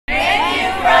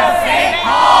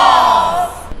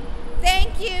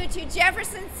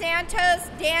Santos,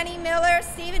 Danny Miller,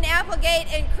 Stephen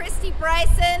Applegate, and Christy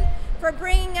Bryson for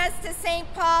bringing us to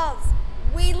St. Paul's.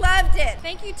 We loved it.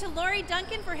 Thank you to Lori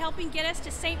Duncan for helping get us to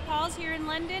St. Paul's here in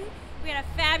London. We had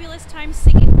a fabulous time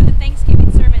singing for the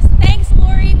Thanksgiving service. Thanks,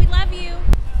 Lori. We love you.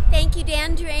 Thank you,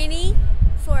 Dan Draney,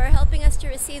 for helping us to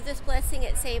receive this blessing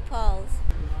at St. Paul's.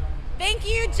 Thank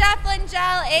you, Jeff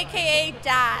Langell, aka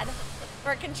Dad,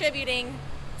 for contributing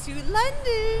to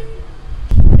London.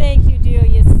 Thank you,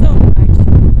 Delia, so much.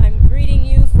 I'm greeting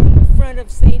you from the front of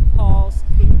St. Paul's.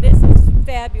 This is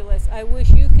fabulous. I wish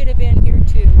you could have been here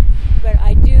too, but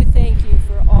I do thank you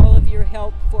for all of your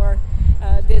help for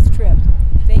this trip.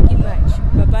 Thank you much.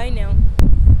 Bye-bye now.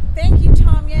 Thank you,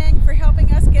 Tom Yang, for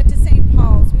helping us get to St.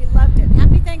 Paul's. We loved it.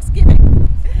 Happy Thanksgiving.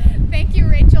 Thank you,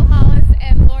 Rachel Hollis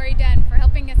and Lori Dunn, for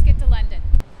helping us get to London.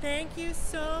 Thank you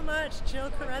so much, Jill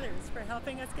Carruthers, for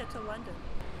helping us get to London.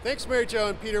 Thanks, Mary Jo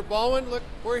and Peter Baldwin. Look,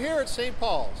 we're here at St.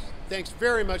 Paul's. Thanks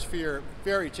very much for your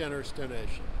very generous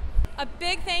donation. A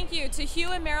big thank you to Hugh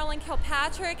and Marilyn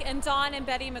Kilpatrick and Dawn and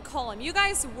Betty McCollum. You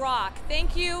guys rock.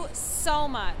 Thank you so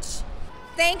much.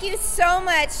 Thank you so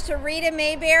much to Rita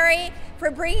Mayberry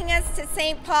for bringing us to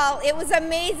St. Paul. It was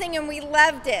amazing and we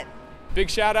loved it. Big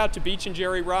shout out to Beach and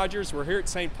Jerry Rogers. We're here at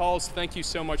St. Paul's. Thank you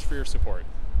so much for your support.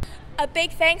 A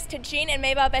big thanks to Jean and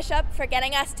Mabel Bishop for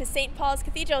getting us to St. Paul's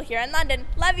Cathedral here in London.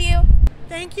 Love you.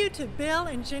 Thank you to Bill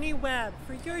and Ginny Webb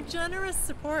for your generous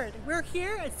support. We're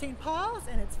here at St. Paul's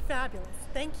and it's fabulous.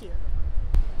 Thank you.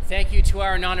 Thank you to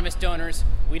our anonymous donors.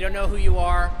 We don't know who you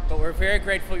are, but we're very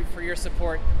grateful for your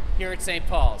support here at St.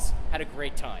 Paul's. Had a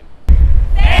great time.